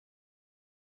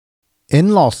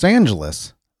In Los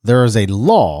Angeles, there is a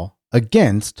law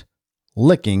against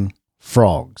licking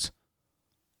frogs.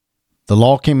 The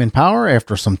law came in power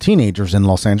after some teenagers in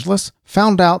Los Angeles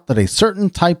found out that a certain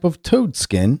type of toad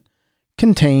skin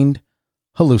contained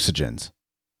hallucinogens.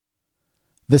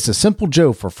 This is Simple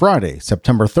Joe for Friday,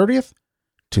 September 30th,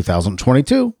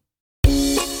 2022.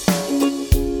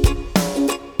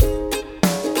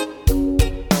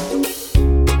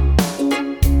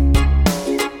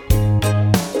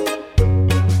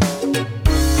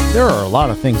 There are a lot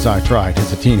of things I tried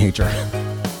as a teenager.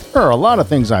 There are a lot of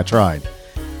things I tried.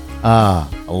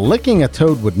 Licking a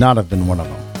toad would not have been one of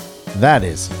them. That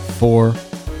is for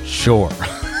sure.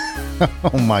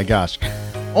 Oh my gosh.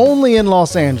 Only in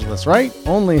Los Angeles, right?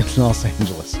 Only in Los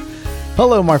Angeles.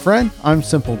 Hello, my friend. I'm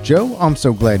Simple Joe. I'm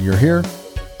so glad you're here.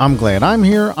 I'm glad I'm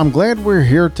here. I'm glad we're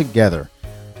here together.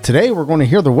 Today, we're going to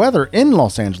hear the weather in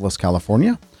Los Angeles,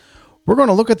 California. We're going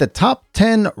to look at the top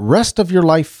 10 rest of your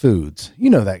life foods. You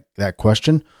know that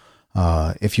question.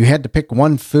 If you had to pick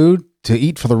one food to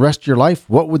eat for the rest of your life,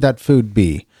 what would that food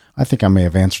be? I think I may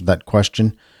have answered that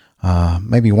question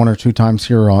maybe one or two times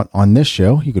here on this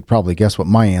show. You could probably guess what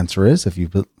my answer is if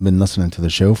you've been listening to the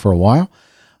show for a while.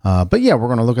 But yeah, we're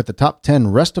going to look at the top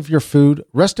 10 rest of your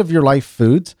life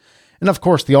foods. And of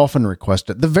course, the often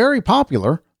requested, the very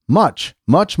popular, much,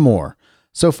 much more.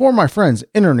 So for my friends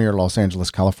in or near Los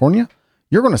Angeles, California,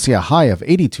 you're going to see a high of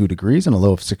 82 degrees and a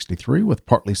low of 63 with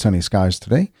partly sunny skies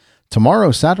today.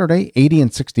 Tomorrow, Saturday, 80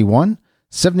 and 61,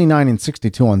 79 and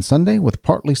 62 on Sunday with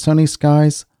partly sunny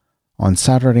skies on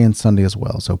Saturday and Sunday as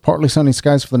well. So partly sunny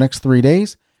skies for the next 3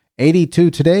 days,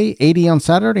 82 today, 80 on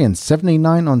Saturday, and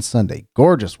 79 on Sunday.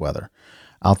 Gorgeous weather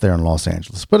out there in Los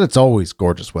Angeles. But it's always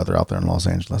gorgeous weather out there in Los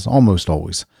Angeles, almost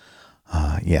always.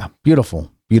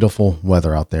 Beautiful. Beautiful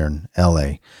weather out there in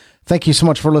LA. Thank you so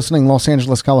much for listening, Los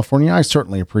Angeles, California. I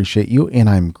certainly appreciate you, and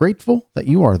I'm grateful that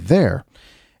you are there.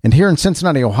 And here in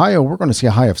Cincinnati, Ohio, we're going to see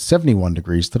a high of 71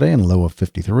 degrees today and a low of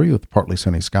 53 with partly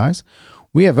sunny skies.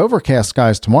 We have overcast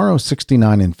skies tomorrow,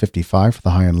 69 and 55 for the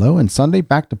high and low, and Sunday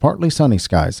back to partly sunny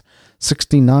skies,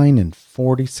 69 and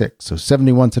 46. So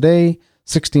 71 today,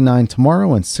 69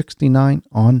 tomorrow, and 69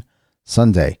 on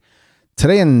Sunday.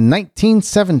 Today in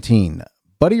 1917,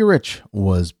 Buddy Rich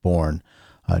was born.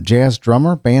 Jazz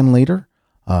drummer, band leader,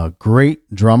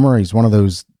 great drummer. He's one of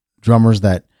those drummers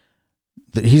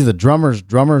he's the drummer's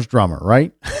drummer,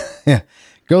 right?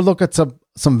 Go look at some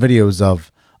videos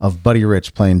of Buddy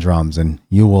Rich playing drums, and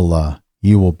you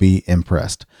will be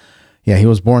impressed. Yeah, he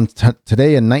was born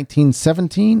today in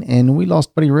 1917, and we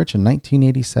lost Buddy Rich in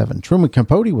 1987. Truman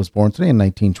Capote was born today in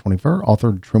 1924.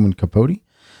 Author Truman Capote.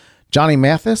 Johnny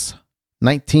Mathis,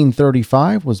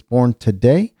 1935, was born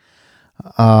today.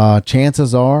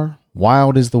 Chances are,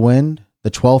 Wild is the Wind,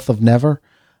 The 12th of Never.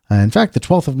 In fact, The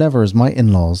 12th of Never is my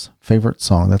in-laws' favorite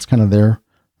song. That's kind of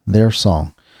their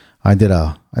song. I did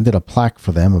a plaque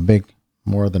for them,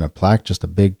 more than a plaque, just a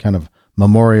big kind of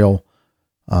memorial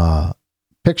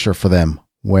picture for them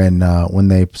when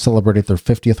they celebrated their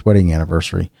 50th wedding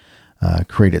anniversary.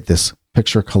 Created this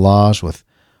picture collage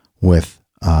with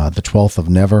The 12th of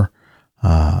Never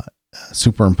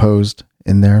superimposed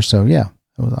in there. So yeah,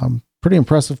 it was a pretty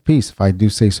impressive piece, if I do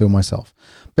say so myself.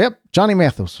 But yep, Johnny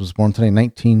Mathis was born today in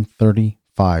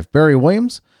 1935. Barry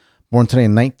Williams, born today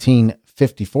in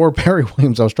 1954. Barry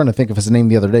Williams, I was trying to think of his name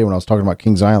the other day when I was talking about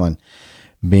Kings Island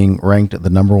being ranked the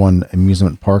number one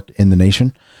amusement park in the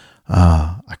nation.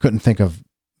 I couldn't think of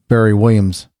Barry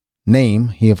Williams' name.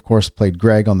 He, of course, played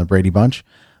Greg on the Brady Bunch.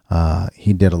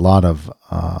 He did a lot of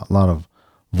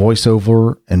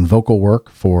voiceover and vocal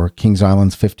work for Kings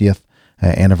Island's 50th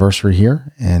anniversary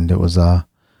here, and it was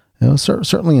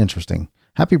certainly interesting.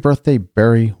 Happy birthday,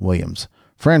 Barry Williams.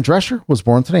 Fran Drescher was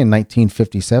born today in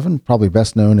 1957, probably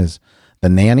best known as the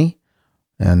nanny,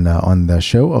 and on the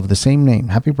show of the same name.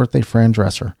 Happy birthday, Fran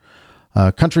Drescher.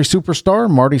 Country superstar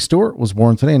Marty Stewart was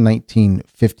born today in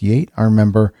 1958. I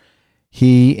remember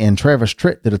he and Travis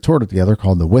Tritt did a tour together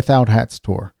called the Without Hats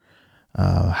Tour.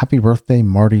 Happy birthday,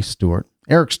 Marty Stewart.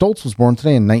 Eric Stoltz was born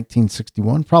today in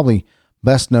 1961, probably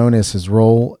best known as his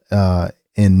role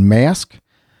in Mask,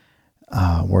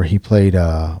 where he played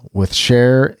with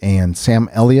Cher and Sam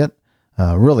Elliott.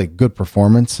 Really good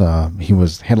performance. He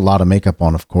had a lot of makeup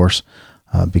on, of course,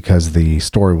 because the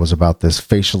story was about this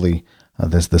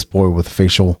this boy with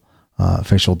facial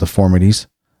deformities,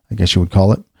 I guess you would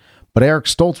call it. But Eric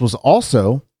Stoltz was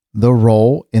also the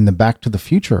role in the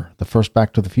first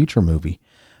Back to the Future movie.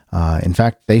 In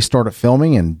fact, they started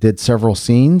filming and did several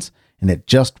scenes, and it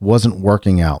just wasn't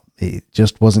working out. It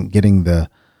just wasn't getting the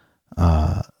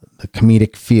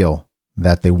comedic feel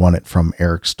that they wanted from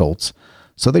Eric Stoltz.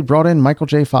 So they brought in Michael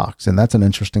J. Fox, and that's an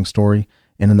interesting story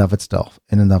in and of itself.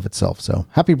 So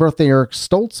happy birthday, Eric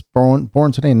Stoltz,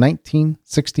 born today in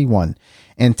 1961.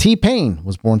 And T-Pain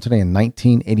was born today in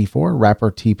 1984.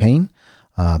 Rapper T-Pain,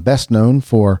 best known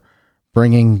for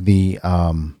bringing the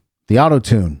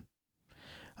auto-tune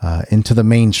into the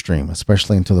mainstream,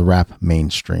 especially into the rap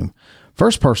mainstream.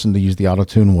 First person to use the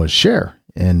auto-tune was Cher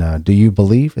in Do You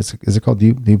Believe? Is it called Do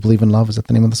You Believe in Love? Is that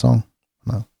the name of the song?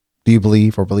 No. Do You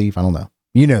Believe or Believe? I don't know.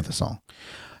 You know the song.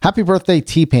 Happy birthday,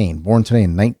 T-Pain, born today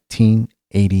in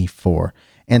 1984.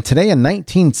 And today in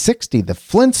 1960, the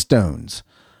Flintstones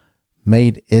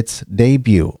made its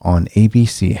debut on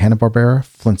ABC. Hanna-Barbera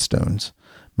Flintstones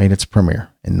made its premiere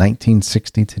in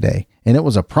 1960 today. And it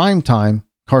was a primetime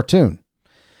cartoon.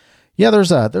 Yeah,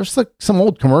 there's like some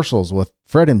old commercials with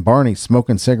Fred and Barney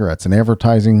smoking cigarettes and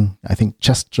advertising, I think,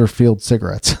 Chesterfield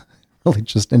cigarettes. Really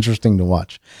just interesting to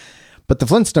watch. But the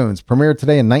Flintstones premiered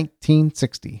today in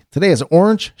 1960. Today is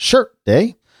Orange Shirt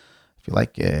Day. If you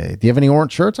like, do you have any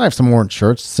orange shirts? I have some orange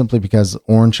shirts simply because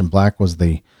orange and black was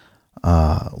the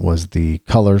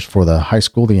colors for the high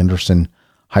school, the Anderson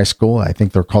High School. I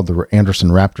think they're called the Anderson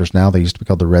Raptors now. They used to be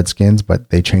called the Redskins, but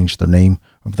they changed their name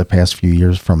over the past few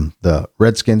years from the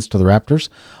Redskins to the Raptors.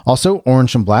 Also,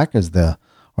 orange and black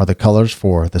are the colors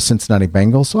for the Cincinnati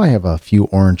Bengals. So I have a few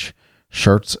orange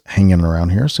shirts hanging around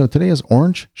here. So today is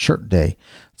Orange Shirt Day.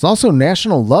 It's also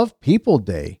National Love People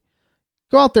Day.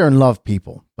 Go out there and love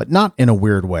people, but not in a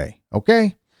weird way.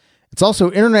 Okay. It's also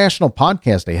International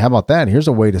Podcast Day. How about that? Here's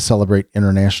a way to celebrate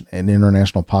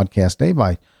International Podcast Day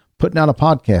by putting out a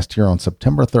podcast here on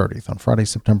September 30th, on Friday,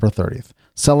 September 30th,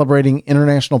 celebrating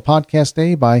International Podcast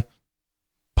Day by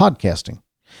podcasting.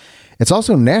 It's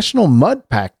also National Mud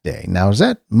Pack Day. Now, is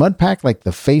that mud pack like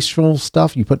the facial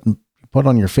stuff you put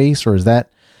on your face, or is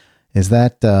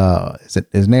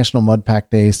National Mud Pack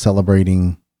Day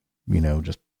celebrating,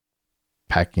 just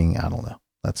packing? I don't know.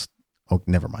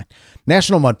 Never mind.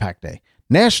 National Mud Pack Day.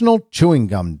 National Chewing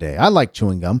Gum Day. I like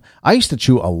chewing gum. I used to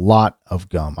chew a lot of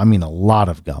gum. I mean, a lot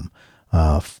of gum.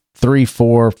 3,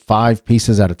 4, 5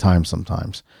 pieces at a time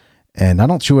sometimes. And I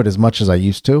don't chew it as much as I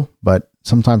used to, but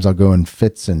sometimes I'll go in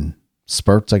fits and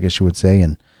spurts, I guess you would say,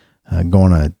 and go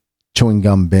on a chewing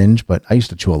gum binge. But I used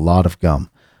to chew a lot of gum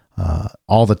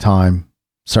all the time,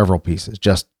 several pieces,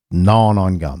 just gnawing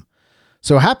on gum.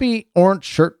 So happy Orange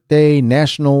Shirt Day,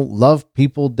 National Love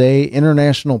People Day,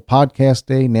 International Podcast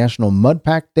Day, National Mud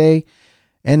Pack Day,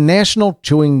 and National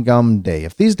Chewing Gum Day.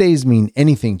 If these days mean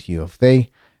anything to you, if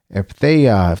they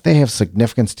have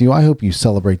significance to you, I hope you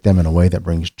celebrate them in a way that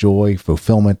brings joy,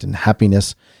 fulfillment, and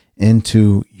happiness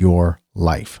into your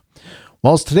life.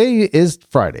 Well, today is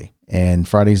Friday, and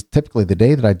Friday is typically the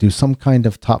day that I do some kind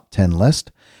of top 10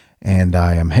 list, and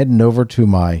I am heading over to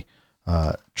my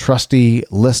trusty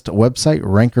list website,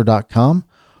 ranker.com,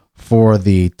 for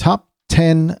the top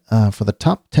 10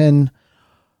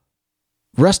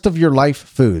 rest of your life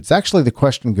foods. Actually, the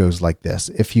question goes like this: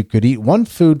 if you could eat one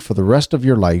food for the rest of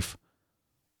your life,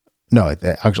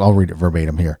 I'll read it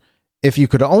verbatim here. If you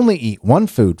could only eat one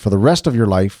food for the rest of your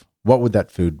life, what would that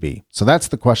food be? So that's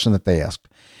the question that they asked.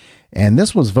 And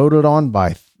this was voted on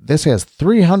this has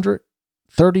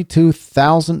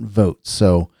 332,000 votes.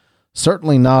 So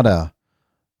certainly not a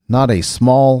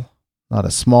small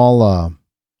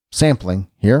sampling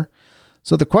here.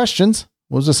 So the questions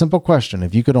was a simple question.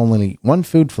 If you could only eat one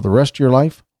food for the rest of your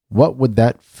life, what would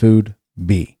that food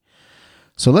be?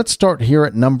 So let's start here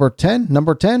at number 10.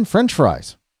 Number 10, French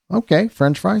fries. Okay,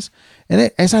 French fries.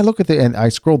 And as I look at and I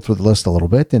scrolled through the list a little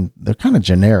bit, and they're kind of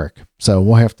generic. So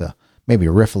we'll have to maybe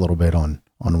riff a little bit on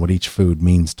what each food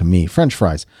means to me. French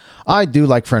fries. I do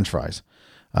like French fries.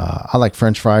 I like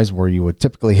French fries where you would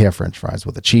typically have French fries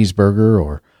with a cheeseburger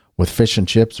or with fish and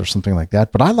chips or something like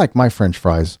that. But I like my French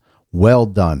fries well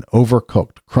done,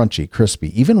 overcooked, crunchy,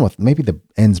 crispy, even with maybe the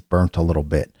ends burnt a little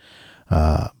bit.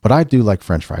 But I do like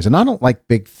French fries. And I don't like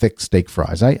big, thick steak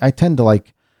fries. I tend to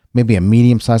like maybe a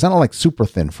medium size. I don't like super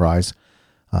thin fries.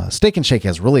 Steak and Shake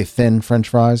has really thin French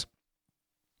fries.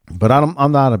 But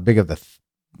I'm not a big of the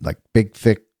big,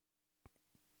 thick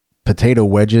potato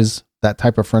wedges, that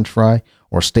type of French fry,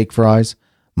 or steak fries,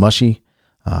 mushy.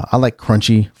 I like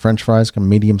crunchy French fries, kind of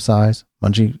medium size,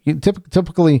 munchy.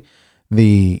 Typically,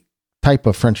 the type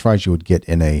of French fries you would get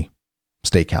in a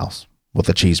steakhouse with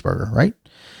a cheeseburger, right?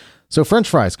 So French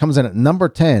fries comes in at number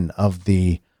 10 of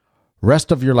the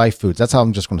rest of your life foods. That's how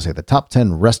I'm just going to say the top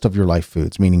 10 rest of your life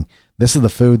foods, meaning this is the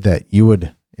food that you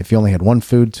would, if you only had one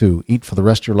food to eat for the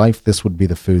rest of your life, this would be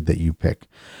the food that you pick.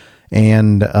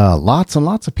 And lots and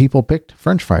lots of people picked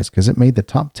French fries because it made the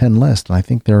top 10 list. And I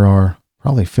think there are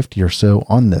probably 50 or so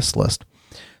on this list.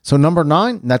 So number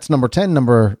 9, that's number 10.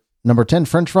 Number Number 10,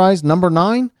 French fries. Number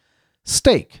 9,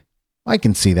 steak. I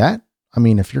can see that. I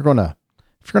mean, if you're gonna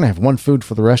have one food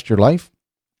for the rest of your life,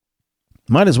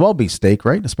 might as well be steak,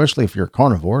 right? Especially if you're a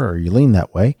carnivore or you lean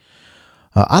that way.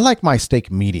 I like my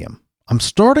steak medium. I'm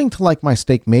starting to like my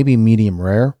steak maybe medium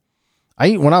rare.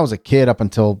 When I was a kid up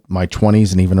until my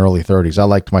 20s and even early 30s, I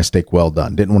liked my steak well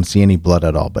done. Didn't want to see any blood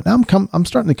at all. But now I'm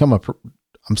starting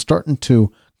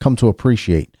to come to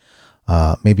appreciate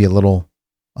maybe a little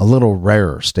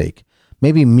rarer steak.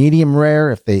 Maybe medium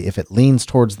rare if it leans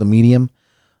towards the medium,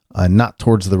 not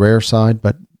towards the rare side.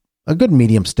 But a good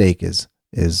medium steak is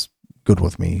good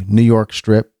with me. New York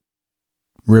strip,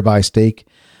 ribeye steak.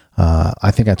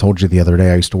 I think I told you the other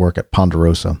day I used to work at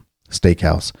Ponderosa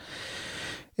Steakhouse.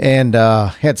 And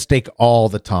had steak all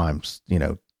the time,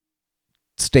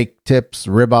 steak tips,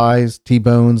 ribeyes,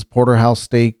 T-bones, porterhouse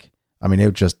steak. I mean, it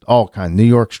was just all kinds, New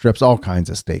York strips, all kinds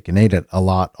of steak, and ate it a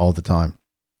lot all the time.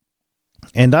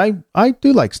 And I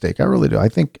do like steak. I really do. I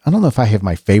don't know if I have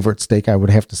my favorite steak. I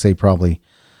would have to say probably,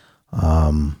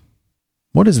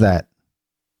 what is that?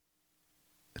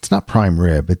 It's not prime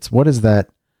rib. What is that?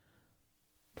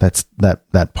 That's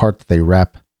that part that they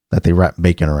wrap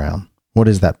bacon around. What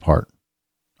is that part?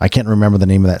 I can't remember the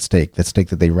name of that steak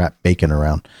that they wrap bacon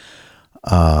around.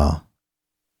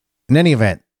 In any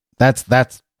event,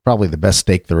 that's probably the best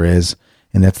steak there is.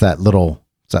 And it's that little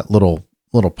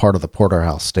part of the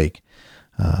porterhouse steak.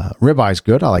 Ribeye is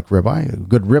good. I like ribeye. A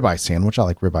good ribeye sandwich. I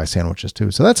like ribeye sandwiches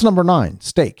too. So that's number 9,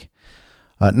 steak.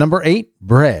 Number 8,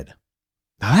 bread.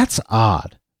 Now that's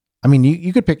odd. I mean,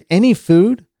 you could pick any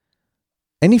food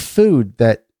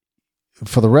that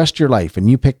for the rest of your life, and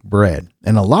you pick bread.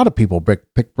 And a lot of people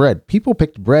pick bread. People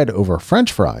picked bread over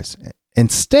French fries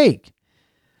and steak.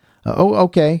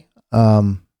 Okay.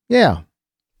 Yeah.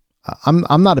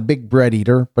 I'm not a big bread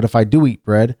eater, but if I do eat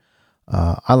bread,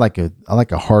 I like a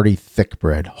hearty, thick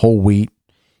bread, whole wheat,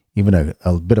 even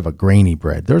a bit of a grainy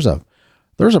bread. There's a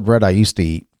bread I used to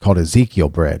eat called Ezekiel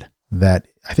bread that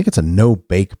I think it's a no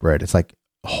bake bread. It's like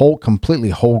completely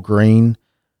whole grain.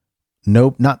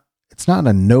 It's not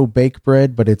a no bake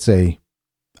bread, but I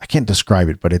can't describe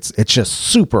it, but it's just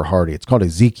super hearty. It's called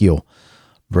Ezekiel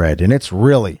bread, and it's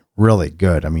really, really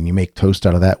good. I mean, you make toast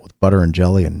out of that with butter and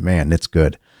jelly, and man, it's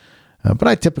good. But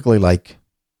I typically like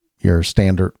your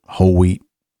standard whole wheat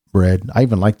bread. I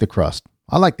even like the crust.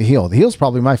 I like the heel. The heel's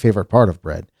probably my favorite part of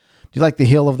bread. Do you like the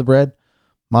heel of the bread?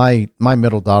 My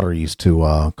middle daughter used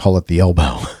to call it the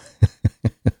elbow.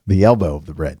 The elbow of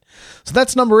the bread. So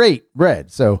that's number 8,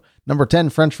 bread. So number 10,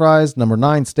 French fries. Number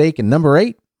 9, steak. And number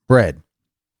 8, bread.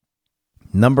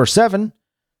 Number 7,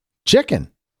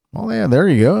 chicken. Well, yeah, there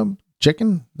you go.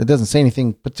 Chicken. It doesn't say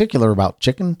anything particular about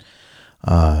chicken.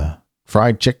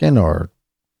 Fried chicken or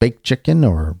baked chicken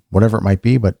or whatever it might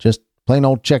be, but just plain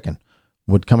old chicken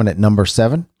would come in at number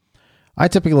 7. I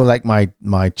typically like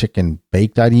my chicken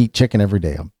baked. I'd eat chicken every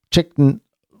day.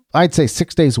 I'd say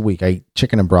 6 days a week, I eat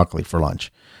chicken and broccoli for lunch.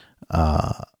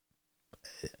 I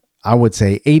would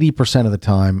say 80% of the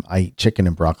time I eat chicken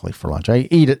and broccoli for lunch. I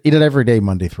eat it every day,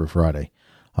 Monday through Friday,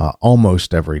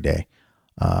 almost every day.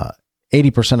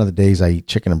 80% of the days I eat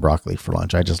chicken and broccoli for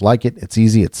lunch. I just like it. It's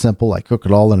easy. It's simple. I cook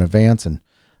it all in advance. And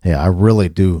yeah, I really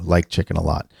do like chicken a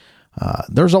lot.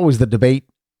 There's always the debate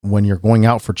when you're going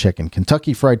out for chicken,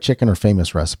 Kentucky Fried Chicken or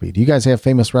Famous Recipe. Do you guys have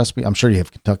Famous Recipe? I'm sure you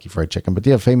have Kentucky Fried Chicken, but do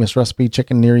you have Famous Recipe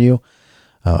chicken near you?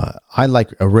 I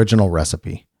like Original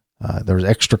Recipe. There's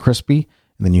Extra Crispy,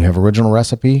 and then you have Original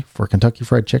Recipe for Kentucky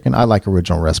Fried Chicken. I like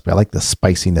Original Recipe. I like the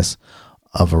spiciness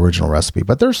of Original Recipe,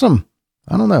 but there's some,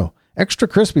 I don't know. Extra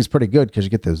Crispy is pretty good because you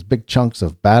get those big chunks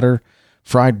of batter,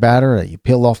 fried batter that you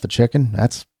peel off the chicken.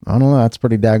 That's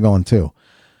pretty daggone too.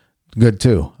 Good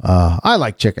too. I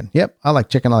like chicken. Yep. I like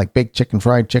chicken. I like baked chicken,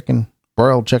 fried chicken,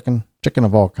 broiled chicken, chicken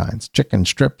of all kinds, chicken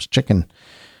strips, chicken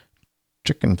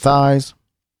thighs.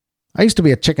 I used to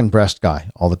be a chicken breast guy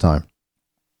all the time,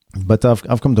 but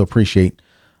I've come to appreciate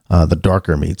the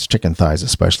darker meats, chicken thighs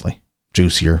especially,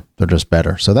 juicier. They're just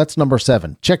better. So that's number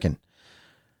 7, chicken.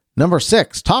 Number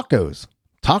 6, tacos.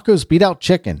 Tacos beat out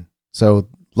chicken. So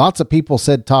lots of people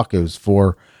said tacos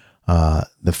for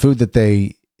the food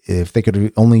that if they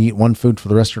could only eat one food for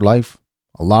the rest of their life,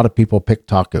 a lot of people pick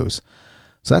tacos.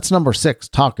 So that's number 6,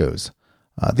 tacos.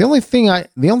 The only thing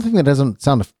that doesn't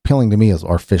sound appealing to me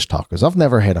are fish tacos. I've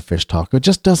never had a fish taco. It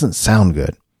just doesn't sound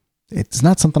good. It's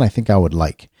not something I think I would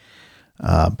like.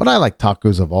 But I like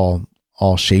tacos of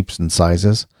all shapes and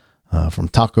sizes, from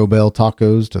Taco Bell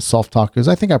tacos to soft tacos.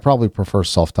 I think I probably prefer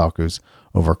soft tacos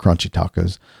over crunchy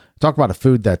tacos. Talk about a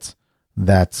food that's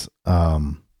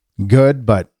good,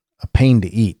 but a pain to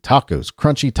eat. Tacos,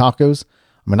 crunchy tacos.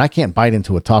 I mean, I can't bite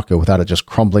into a taco without it just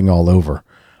crumbling all over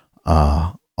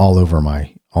all over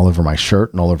my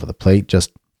shirt and all over the plate.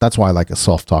 Just that's why I like a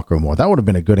soft taco more. That would have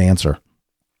been a good answer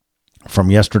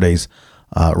from yesterday's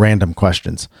random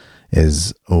questions.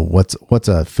 Is what's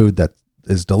a food that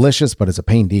is delicious but is a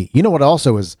pain to eat? You know what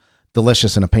also is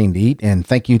delicious and a pain to eat? And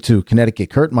thank you to Connecticut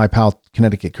Kurt, my pal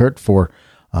Connecticut Kurt, for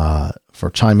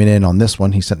chiming in on this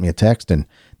one. He sent me a text and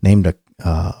named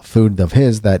a food of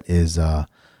his that is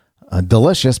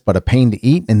delicious but a pain to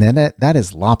eat, and then that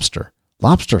is lobster.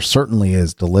 Lobster certainly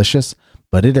is delicious,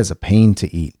 but it is a pain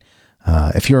to eat.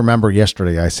 If you remember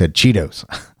yesterday, I said Cheetos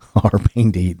are a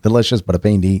pain to eat. Delicious, but a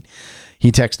pain to eat.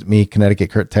 He texted me,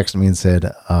 Connecticut Kurt texted me and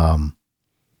said,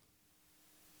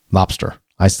 lobster.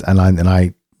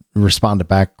 I responded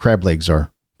back, crab legs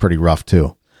are pretty rough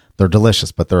too. They're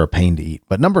delicious, but they're a pain to eat.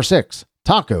 But number 6,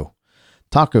 taco.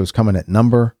 Taco's coming at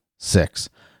number 6.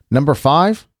 Number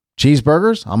 5,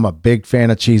 cheeseburgers. I'm a big fan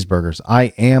of cheeseburgers.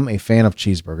 I am a fan of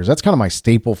cheeseburgers. That's kind of my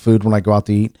staple food when I go out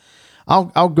to eat.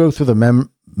 I'll go through the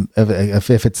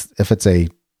if it's a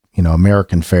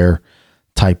American fare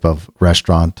type of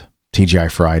restaurant,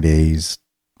 TGI Fridays,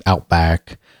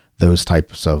 Outback, those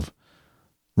types of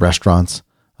restaurants.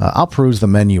 I'll peruse the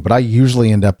menu, but I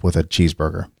usually end up with a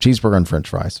cheeseburger and French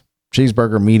fries.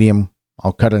 Cheeseburger, medium.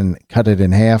 I'll cut it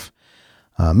in half.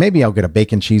 Maybe I'll get a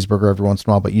bacon cheeseburger every once in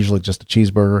a while, but usually just a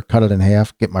cheeseburger, cut it in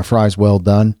half, get my fries well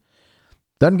done.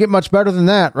 Doesn't get much better than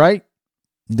that, right?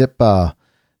 Dip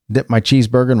my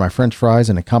cheeseburger and my French fries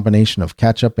in a combination of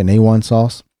ketchup and A1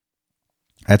 sauce.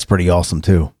 That's pretty awesome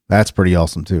too.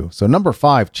 So number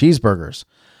 5, cheeseburgers.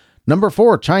 Number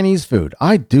 4, Chinese food.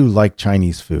 I do like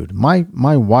Chinese food. My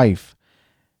wife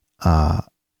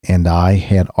and I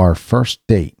had our first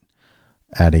date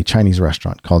at a Chinese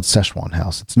restaurant called Szechuan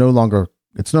House. It's no longer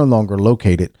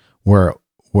located where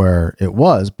it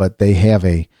was, but they have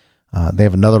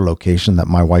another location that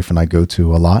my wife and I go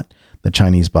to a lot, the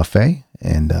Chinese buffet,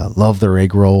 and love their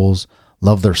egg rolls,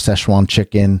 love their Szechuan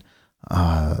chicken,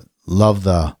 love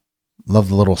the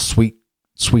little sweet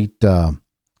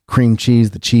cream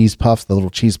cheese, the cheese puffs, the little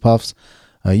cheese puffs.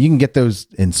 You can get those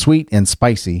in sweet and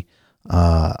spicy.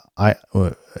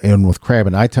 And with crab,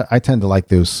 and I tend to like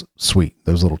those sweet,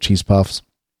 those little cheese puffs.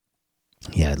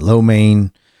 Yeah, lo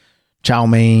mein, chow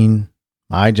mein.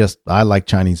 I like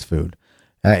Chinese food,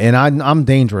 and I'm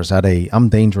dangerous at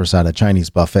a Chinese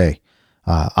buffet.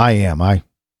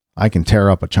 I can tear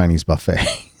up a Chinese buffet.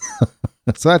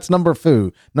 So that's number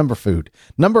food.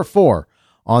 Number 4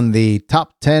 on the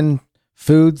top 10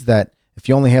 foods that if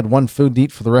you only had one food to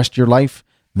eat for the rest of your life,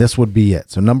 this would be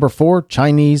it. So number 4,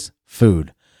 Chinese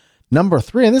food. Number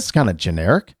 3, and this is kind of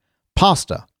generic,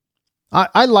 pasta.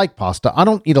 I like pasta. I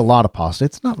don't eat a lot of pasta.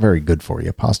 It's not very good for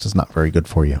you. Pasta's not very good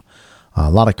for you. A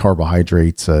lot of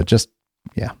carbohydrates,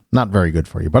 not very good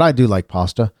for you. But I do like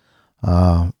pasta.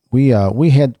 We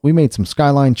made some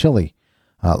Skyline chili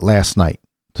last night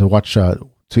to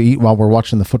eat while we're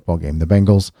watching the football game. The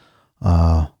Bengals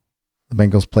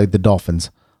played the Dolphins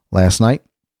last night,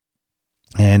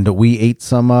 and we ate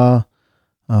some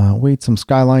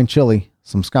Skyline chili,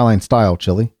 some Skyline style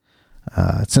chili,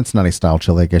 Cincinnati style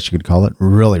chili, I guess you could call it.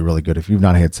 Really, really good. If you've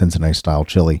not had Cincinnati style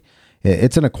chili,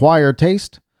 it's an acquired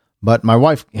taste, but my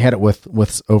wife had it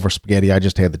with over spaghetti. I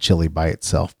just had the chili by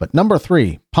itself. But number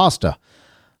 3, pasta.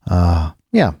 I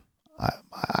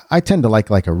tend to like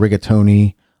a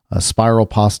rigatoni, a spiral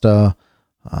pasta,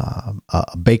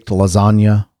 a baked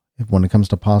lasagna when it comes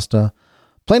to pasta.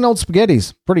 Plain old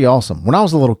spaghetti's pretty awesome. When I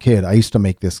was a little kid, I used to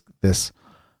make this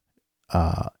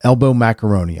elbow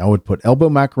macaroni. I would put elbow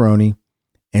macaroni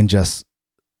and just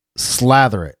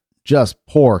slather it, just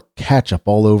pour ketchup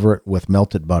all over it with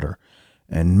melted butter.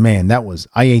 And man,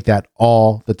 I ate that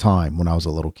all the time when I was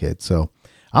a little kid. So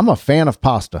I'm a fan of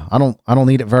pasta. I don't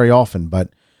eat it very often, but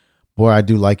boy, I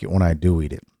do like it when I do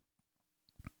eat it.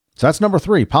 So that's number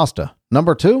 3, pasta.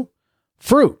 Number 2,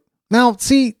 fruit. Now,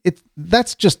 see,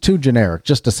 that's just too generic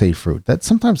just to say fruit. That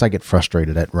sometimes I get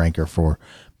frustrated at Ranker for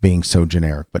being so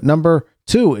generic. But number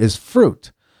 2 is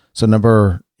fruit. So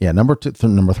number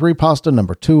 3, pasta.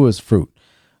 Number 2 is fruit.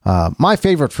 My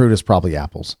favorite fruit is probably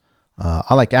apples.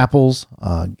 I like apples.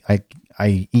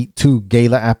 I eat 2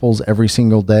 Gala apples every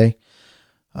single day.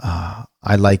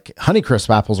 I like Honeycrisp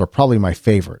apples are probably my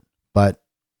favorite, but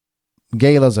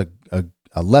Gala's a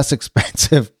less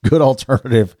expensive, good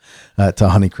alternative to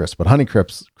Honeycrisp. But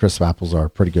Honeycrisp apples are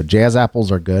pretty good. Jazz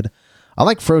apples are good. I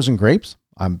like frozen grapes.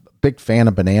 I'm a big fan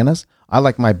of bananas. I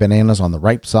like my bananas on the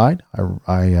ripe side.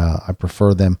 I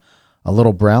prefer them a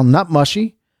little brown, not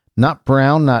mushy, not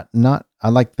brown, not. I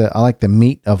like the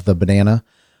meat of the banana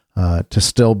to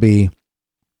still be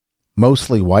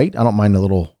mostly white. I don't mind the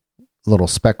little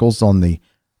speckles on the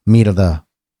meat of the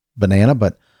banana,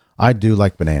 but I do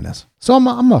like bananas. So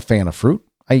I'm a fan of fruit.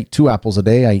 I eat 2 apples a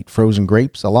day. I eat frozen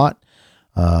grapes a lot.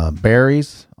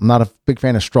 Berries. I'm not a big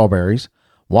fan of strawberries.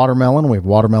 Watermelon. We have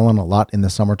watermelon a lot in the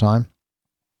summertime.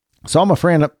 So I'm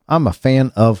a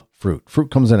fan of fruit. Fruit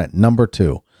comes in at number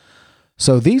 2.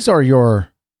 So these are your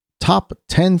top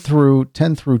 10 through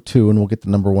 2, and we'll get to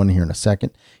number 1 here in a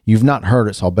second. You've not heard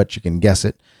it, so I'll bet you can guess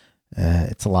it.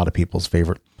 It's a lot of people's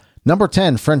favorite. Number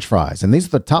 10, French fries. And these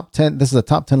are the top 10. This is the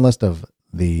top 10 list of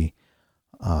the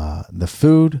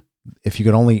food. If you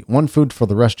could only eat one food for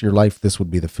the rest of your life, this would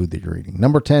be the food that you're eating.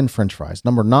 Number 10, French fries.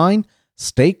 Number 9,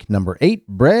 steak. Number 8,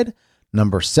 bread.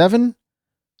 Number 7,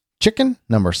 chicken.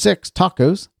 Number 6,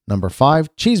 tacos. Number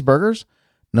 5, cheeseburgers.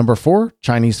 Number 4,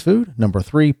 Chinese food. Number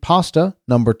 3, pasta.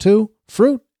 Number 2,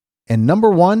 fruit. And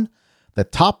number 1, the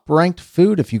top ranked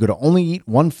food, if you could only eat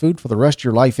one food for the rest of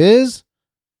your life, is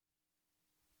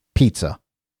pizza.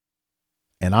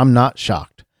 And I'm not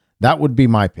shocked. That would be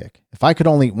my pick. If I could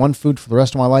only eat one food for the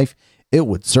rest of my life, it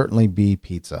would certainly be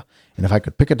pizza. And if I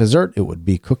could pick a dessert, it would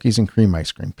be cookies and cream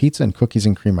ice cream. Pizza and cookies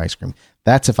and cream ice cream.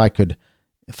 That's if I could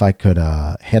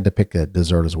had to pick a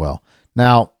dessert as well.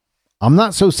 Now, I'm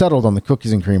not so settled on the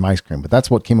cookies and cream ice cream, but that's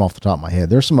what came off the top of my head.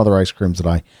 There's some other ice creams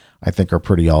that I think are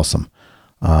pretty awesome.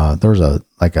 There's a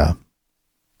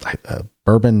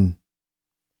bourbon,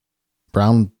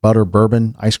 brown butter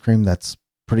bourbon ice cream that's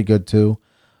pretty good too.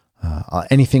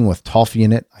 Anything with toffee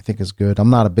in it, I think is good. I'm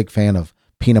not a big fan of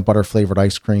peanut butter flavored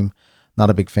ice cream.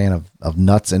 Not a big fan of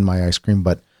nuts in my ice cream,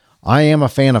 but I am a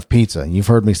fan of pizza. You've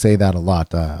heard me say that a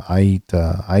lot. I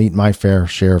eat my fair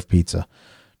share of pizza.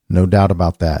 No doubt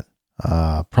about that.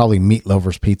 Probably Meat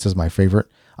Lover's pizza is my favorite.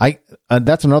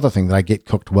 That's another thing that I get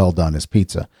cooked well done is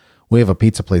pizza. We have a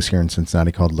pizza place here in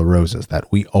Cincinnati called La Rosa's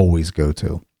that we always go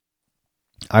to.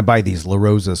 I buy these La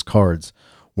Rosa's cards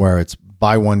where it's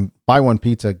buy one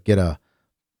pizza,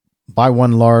 buy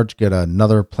one large, get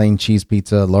another plain cheese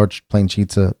pizza, large plain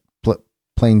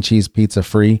cheese pizza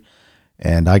free.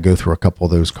 And I go through a couple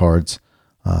of those cards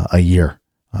a year.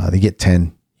 They get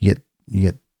 10. You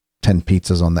get 10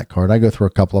 pizzas on that card. I go through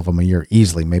a couple of them a year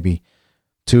easily, maybe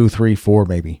 2, 3, 4,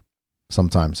 maybe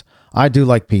sometimes. I do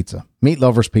like pizza. Meat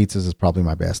Lover's Pizzas is probably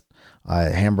my best.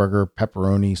 Hamburger,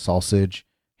 pepperoni, sausage,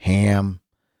 ham.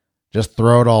 Just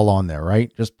throw it all on there,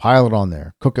 right? Just pile it on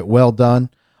there. Cook it well done.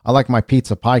 I like my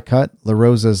pizza pie cut. La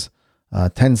Rosa's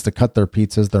tends to cut their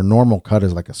pizzas. Their normal cut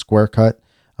is like a square cut.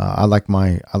 I like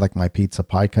my pizza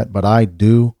pie cut, but I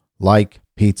do like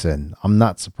pizza, and I'm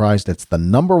not surprised it's the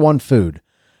number 1 food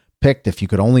picked if you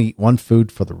could only eat one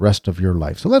food for the rest of your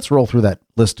life. So let's roll through that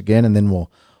list again, and then we'll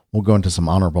go into some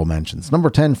honorable mentions. Number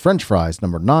 10, French fries.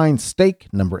 Number 9, steak.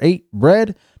 Number 8,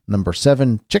 bread. Number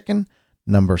 7, chicken.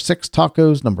 Number 6,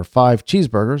 tacos. Number 5,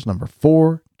 cheeseburgers. Number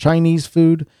 4, Chinese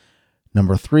food.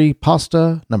 Number 3,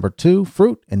 pasta. Number 2,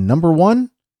 fruit. And number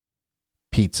 1,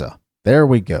 pizza. There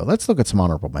we go. Let's look at some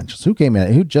honorable mentions.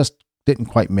 Who just didn't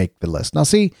quite make the list? Now,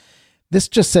 see, this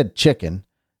just said chicken,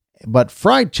 but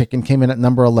fried chicken came in at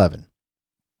number 11.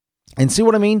 And see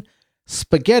what I mean?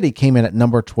 Spaghetti came in at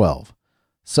number 12.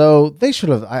 So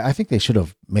I think they should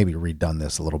have maybe redone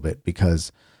this a little bit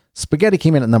because spaghetti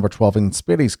came in at number 12 and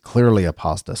spaghetti is clearly a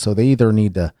pasta. So they either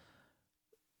need to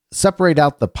separate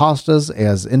out the pastas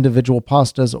as individual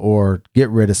pastas or get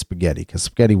rid of spaghetti because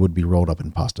spaghetti would be rolled up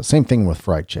in pasta. Same thing with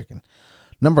fried chicken.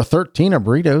 Number 13 are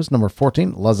burritos. Number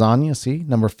 14, lasagna. See,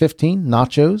 number 15,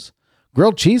 nachos.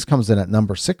 Grilled cheese comes in at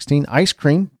number 16. Ice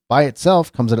cream by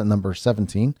itself comes in at number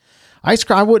 17. Ice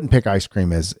cream, I wouldn't pick ice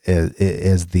cream as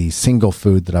the single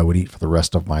food that I would eat for the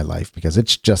rest of my life because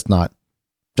it's just not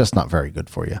very good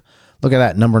for you. Look at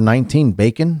that. Number 19,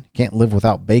 bacon. Can't live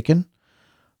without bacon.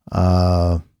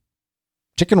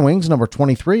 Chicken wings, number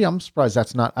 23. I'm surprised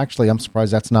that's not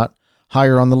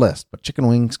higher on the list, but chicken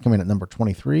wings come in at number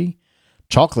 23.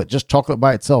 Just chocolate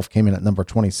by itself came in at number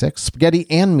 26. Spaghetti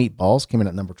and meatballs came in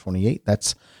at number 28.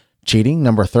 That's cheating.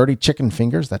 Number 30, chicken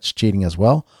fingers. That's cheating as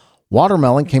well.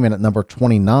 Watermelon came in at number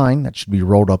 29. That should be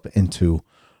rolled up into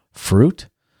fruit.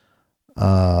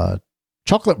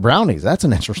 Chocolate brownies. That's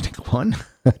an interesting one.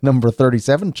 Number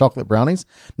 37, chocolate brownies.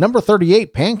 Number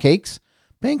 38, pancakes.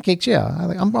 Pancakes, yeah.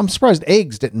 I'm surprised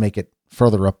eggs didn't make it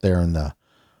further up there on the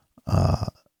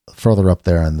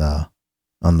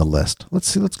list. Let's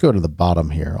see. Let's go to the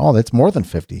bottom here. Oh, that's more than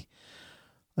 50.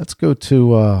 Let's go to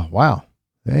wow.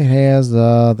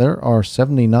 There are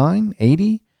 79,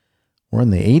 80. We're in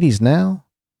the 80s now.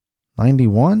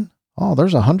 91. Oh,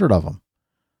 there's 100 of them.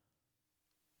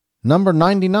 Number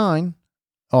 99.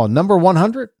 Oh, number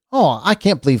 100. Oh, I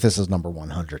can't believe this is number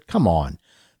 100. Come on.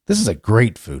 This is a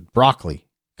great food. Broccoli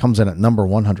comes in at number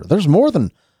 100. There's more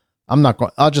than I'm not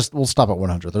going, we'll stop at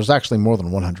 100. There's actually more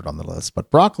than 100 on the list, but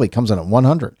broccoli comes in at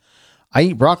 100. I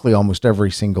eat broccoli almost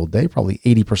every single day, probably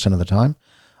 80% of the time.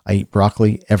 I eat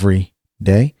broccoli every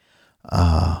day.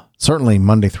 Certainly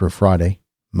Monday through Friday,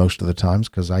 most of the times,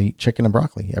 because I eat chicken and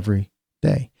broccoli every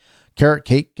day. Carrot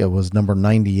cake was number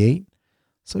 98.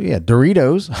 So yeah,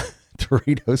 Doritos,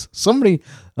 Doritos.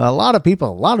 A lot of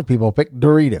people pick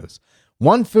Doritos.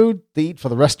 One food to eat for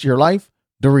the rest of your life,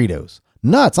 Doritos.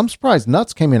 Nuts. I'm surprised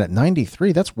nuts came in at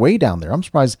 93. That's way down there. I'm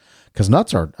surprised because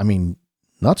nuts are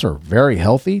very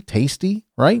healthy, tasty,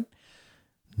 right?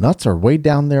 Nuts are way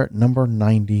down there at number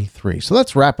 93. So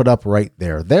let's wrap it up right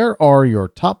there. There are your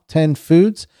top 10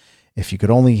 foods if you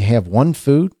could only have one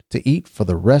food to eat for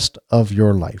the rest of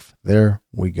your life. There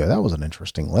we go. That was an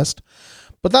interesting list.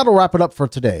 But that'll wrap it up for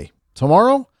today.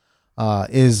 Tomorrow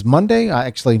is Monday.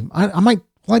 I might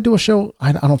do a show.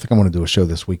 I don't think I'm going to do a show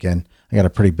this weekend. I got a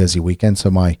pretty busy weekend. So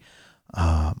my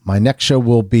next show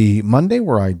will be Monday,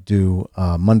 where I do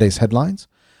Monday's headlines,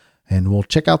 and we'll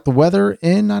check out the weather.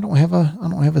 And I don't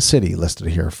have a city listed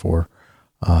here for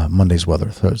Monday's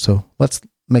weather. So let's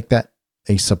make that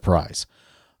a surprise.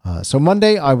 So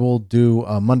Monday I will do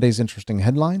Monday's interesting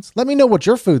headlines. Let me know what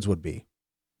your foods would be.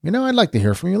 I'd like to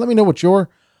hear from you. Let me know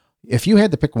if you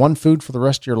had to pick one food for the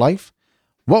rest of your life,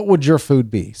 what would your food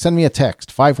be? Send me a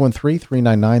text,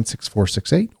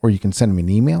 513-399-6468, or you can send me an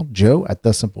email,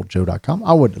 joe@thesimplejoe.com.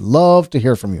 I would love to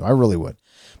hear from you. I really would.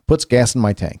 Puts gas in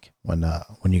my tank when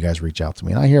you guys reach out to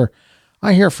me. And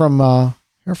I hear from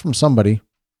somebody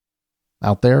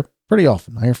out there pretty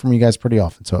often. I hear from you guys pretty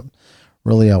often. So it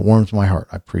really warms my heart.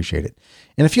 I appreciate it.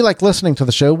 And if you like listening to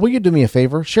the show, will you do me a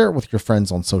favor? Share it with your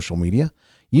friends on social media.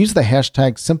 Use the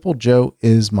hashtag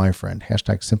 #SimpleJoeIsMyFriend.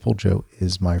 Hashtag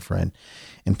 #SimpleJoeIsMyFriend.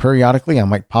 And periodically I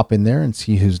might pop in there and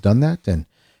see who's done that and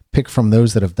pick from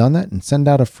those that have done that and send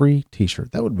out a free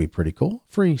t-shirt. That would be pretty cool.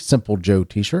 Free Simple Joe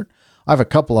t-shirt. I have a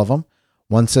couple of them.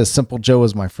 One says Simple Joe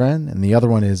is my friend, and the other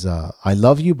one is I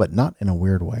love you, but not in a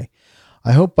weird way.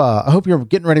 I hope you're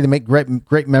getting ready to make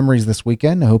great memories this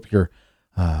weekend. I hope you're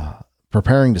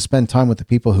preparing to spend time with the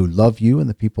people who love you and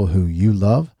the people who you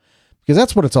love, because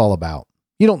that's what it's all about.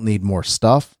 You don't need more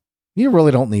stuff. You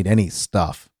really don't need any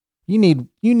stuff. You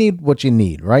need what you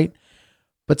need, right?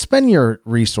 But spend your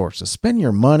resources, spend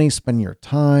your money, spend your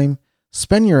time,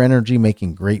 spend your energy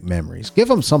making great memories. Give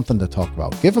them something to talk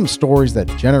about. Give them stories that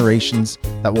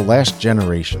will last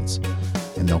generations.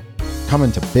 And they'll come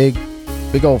into big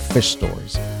old fish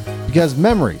stories. Because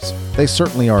memories, they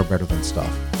certainly are better than stuff.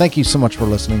 Thank you so much for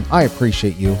listening. I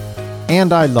appreciate you.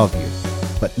 And I love you.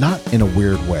 But not in a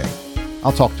weird way.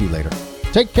 I'll talk to you later.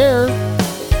 Take care.